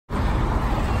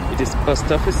it is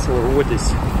post office or what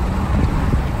is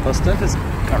post office?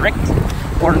 Correct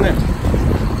or not?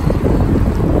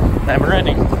 I'm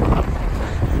running.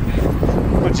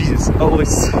 Oh Jesus,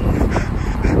 always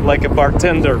like a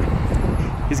bartender.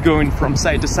 He's going from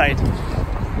side to side.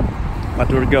 But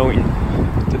we're going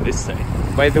to this side.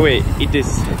 By the way, it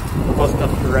is post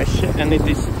of Russia and it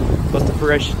is post of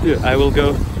Russia too. I will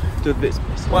go to this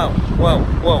place. Wow, wow,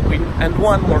 wow. And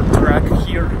one more truck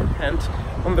here, and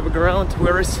on the background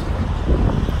where is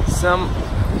some,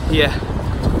 yeah,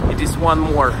 it is one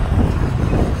more.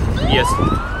 Yes.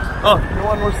 Oh,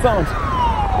 one more sound.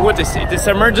 What is it? It's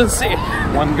emergency.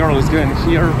 One girl is going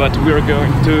here, but we're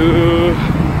going to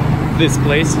this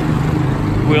place.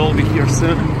 We'll be here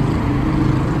soon.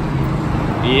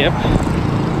 Yep.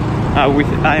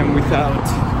 I am without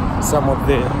some of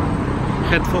the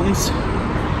headphones.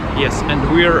 Yes, and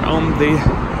we're on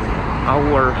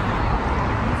our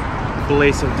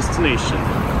place of destination.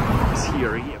 It's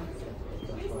here. Yep.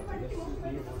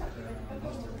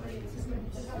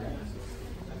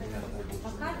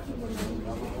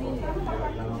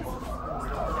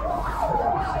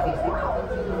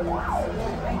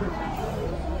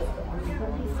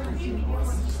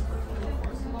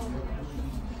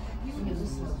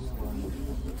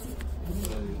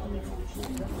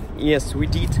 Yes, we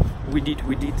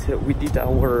did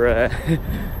our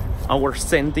our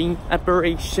sending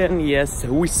operation. Yes,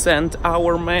 we sent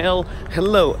our mail.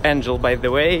 Hello, Angel. By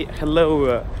the way,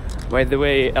 hello. By the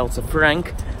way, also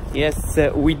Frank. Yes,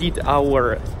 we did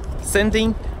our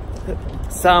sending.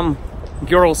 Some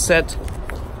girl said.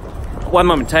 One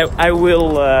moment. I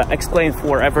will explain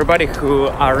for everybody who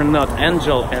are not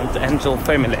Angel and Angel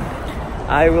family.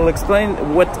 I will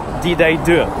explain what did I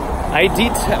do. I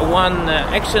did one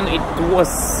action. It was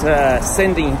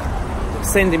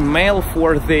sending mail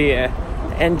for the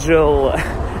Angel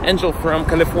from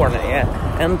California,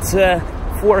 yeah. And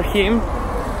for him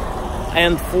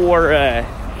and for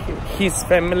his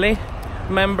family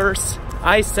members,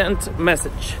 I sent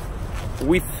message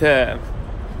with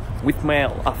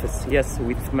mail office. Yes,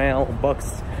 with mail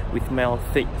box, with mail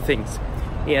things.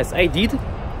 Yes, I did,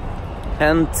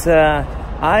 and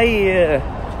I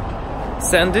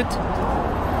sent it,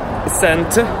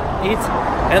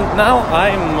 and now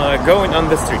I'm going on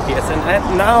the street. Yes,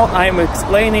 and now I'm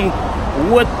explaining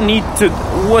what need to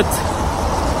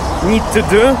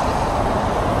do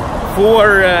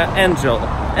for Angel.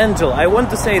 Angel, I want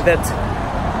to say that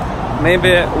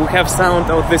maybe we have sound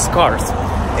of these cars.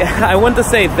 I want to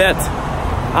say that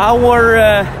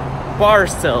our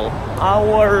parcel,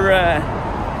 our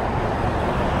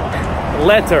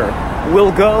letter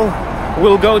will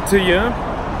go to you,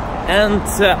 and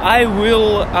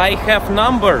I have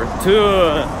number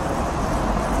to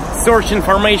search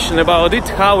information about it,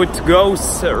 how it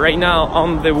goes right now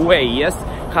on the way. Yes,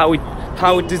 how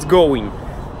it is going.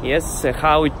 Yes,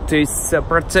 how it is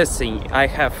processing. I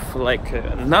have like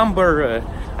a number,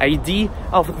 ID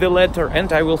of the letter,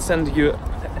 and I will send you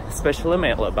a special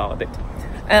email about it.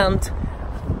 And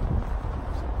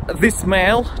this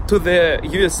mail to the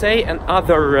USA and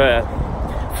other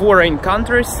foreign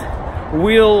countries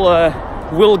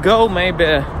will go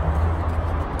maybe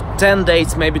 10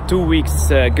 days, maybe 2 weeks.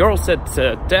 Girl said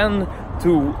 10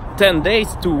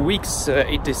 days, 2 weeks.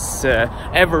 It is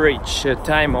average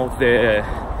time of the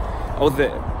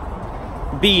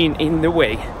being in the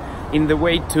way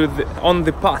to on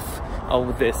the path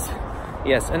of this.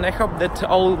 Yes, and I hope that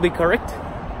all will be correct.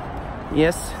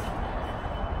 Yes.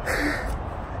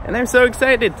 And I'm so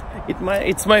excited.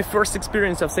 It's my first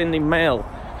experience of sending mail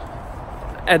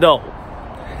at all.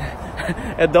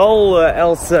 At all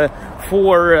else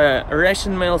for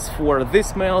Russian mails, for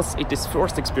this mails, it is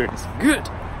first experience. Good.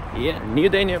 Yeah, new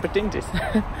day, new opportunities.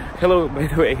 Hello, by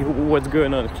the way, what's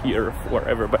going on here for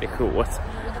everybody who was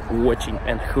watching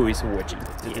and who is watching.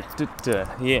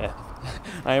 Yeah,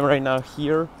 I'm right now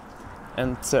here,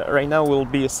 and right now will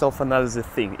be a self-analysis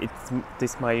thing. It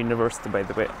is my university, by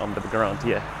the way, on the background.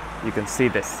 Yeah, you can see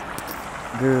this.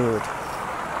 Good.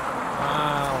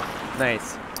 Wow,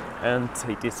 nice. And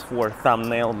it is for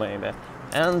thumbnail maybe.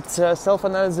 And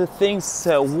self-analysis things.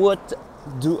 What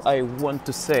do I want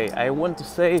to say? I want to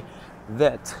say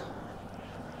that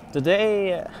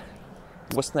today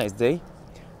was a nice day.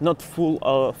 Not full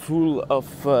of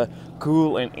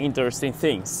cool and interesting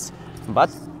things,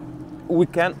 but we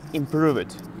can improve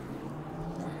it.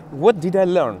 What did I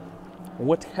learn?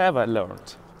 What have I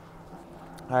learned?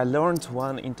 I learned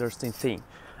one interesting thing.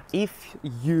 If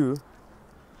you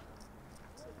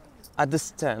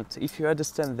understand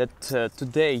that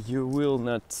today you will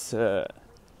not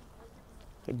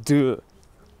do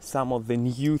some of the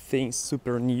new things,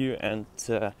 super new and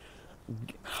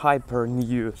hyper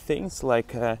new things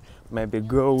like maybe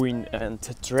going and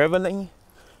traveling,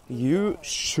 you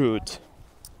should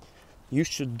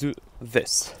do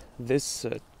this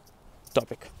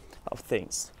topic of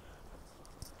things.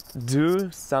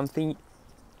 Do something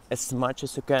as much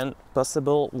as you can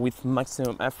possible with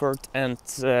maximum effort, and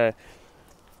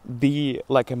be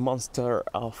like a monster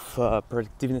of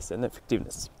productiveness and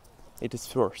effectiveness. It is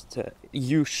first.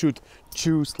 You should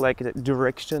choose like a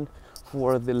direction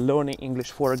for the learning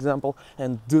English, for example,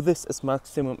 and do this as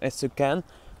maximum as you can,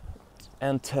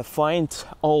 and find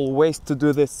all ways to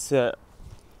do this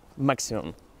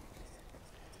maximum.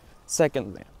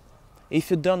 Secondly,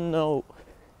 if you don't know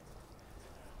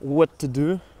what to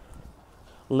do,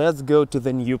 let's go to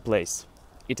the new place.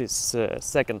 It is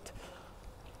second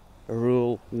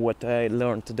rule what I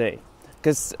learned today.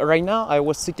 Because right now I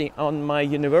was sitting on my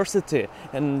university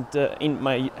and in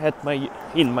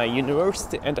my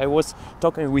university, and I was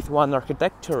talking with one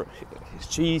architecture.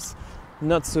 She's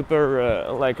not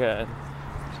super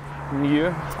new,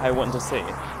 I want to say.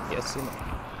 Yes, you know.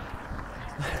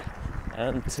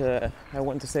 And I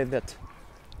want to say that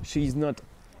she's not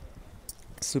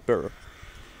super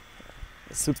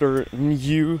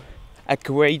new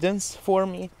acquaintance for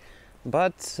me,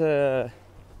 but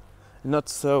not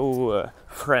so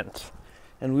friend.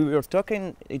 And we were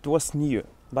talking, it was new,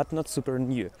 but not super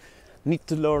new. Need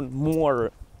to learn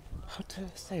more. How to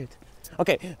say it?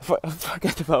 Okay,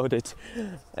 forget about it.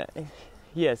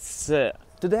 Yes,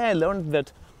 today I learned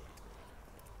that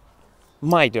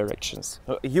my directions.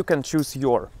 You can choose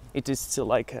your. It is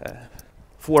like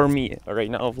for me right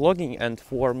now vlogging, and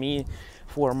for me,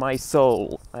 for my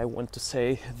soul, I want to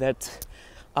say that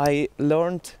I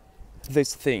learned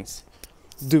these things.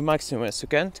 Do maximum as you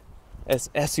can,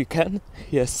 as you can.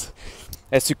 Yes,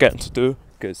 as you can do,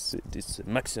 because it is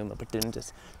maximum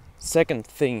opportunities. Second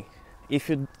thing, if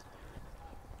you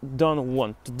don't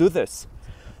want to do this,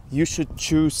 you should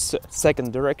choose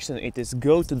second direction. It is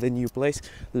go to the new place,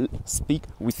 speak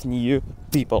with new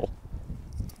people.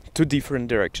 Two different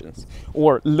directions,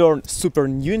 or learn super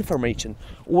new information,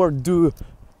 or do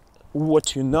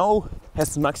what you know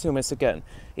as maximum as you can.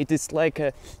 It is like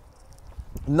a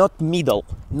not middle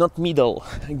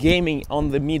gaming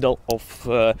on the middle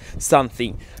of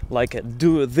something, like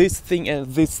do this thing and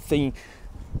this thing,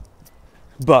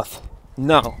 but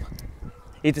no.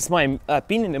 It is my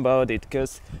opinion about it,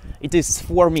 because it is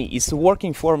for me, it's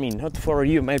working for me, not for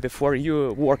you. Maybe for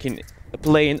you working,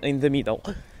 playing in the middle.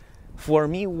 For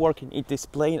me working, it is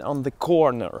playing on the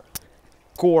corners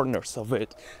of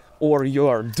it. Or you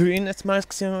are doing as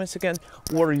maximum as you can,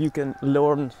 or you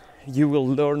will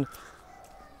learn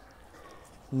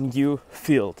new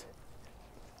field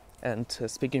and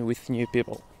speaking with new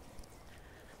people.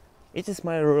 It is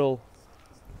my rule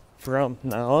from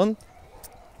now on,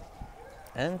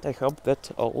 and I hope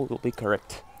that all will be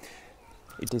correct.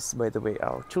 It is, by the way,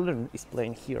 our children is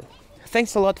playing here.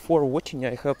 Thanks a lot for watching.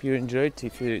 I hope you enjoyed.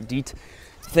 If you did,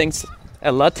 thanks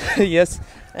a lot. Yes,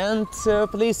 and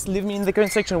please leave me in the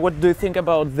comment section what do you think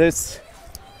about this.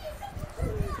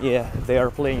 Yeah, they are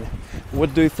playing.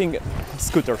 What do you think,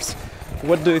 scooters?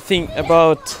 What do you think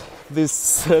about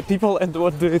these people, and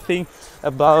what do you think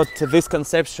about this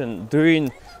conception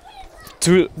doing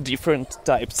two different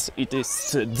types? It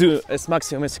is do as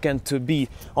maximum as you can to be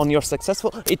on your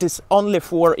successful. It is only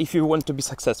for if you want to be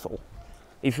successful.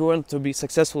 If you want to be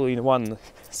successful in one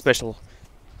special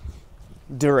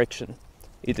direction,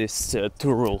 it is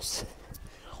two rules,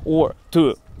 or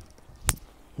two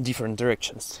different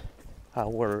directions.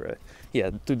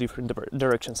 Two different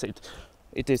directions.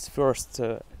 It is first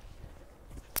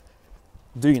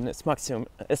doing as much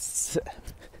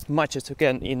as you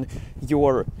can in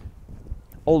your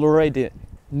already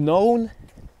known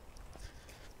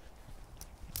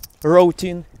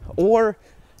routine, or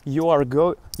you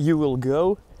will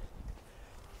go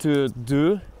to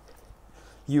do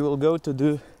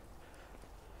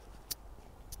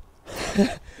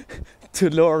to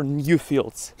learn new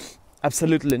fields,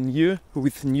 absolutely new,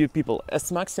 with new people,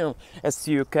 as maximum as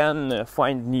you can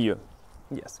find new.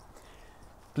 Yes,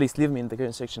 please leave me in the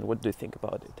comment section what do you think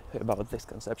about it, about this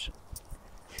conception.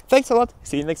 Thanks a lot,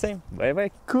 see you next time, bye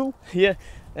bye. Cool. Yeah,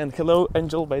 and hello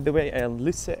Angel, by the way, and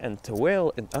Lisa and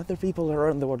Will and other people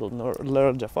around the world,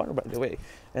 Lord Jafar, by the way,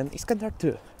 and Iskandar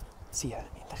too. See ya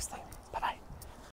next time.